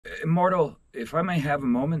Immortal, if I may have a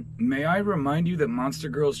moment, may I remind you that Monster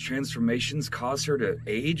Girl's transformations cause her to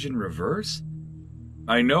age in reverse?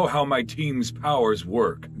 I know how my team's powers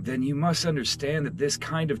work. Then you must understand that this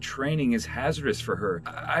kind of training is hazardous for her.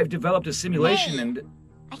 I've developed a simulation and...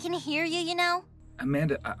 I can hear you, you know?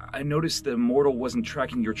 Amanda, I noticed the Immortal wasn't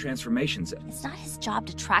tracking your transformations. It's not his job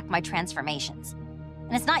to track my transformations.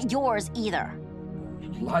 And it's not yours either.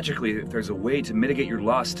 Logically, if there's a way to mitigate your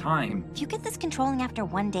lost time... If you get this controlling after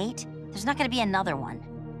one date, there's not gonna be another one.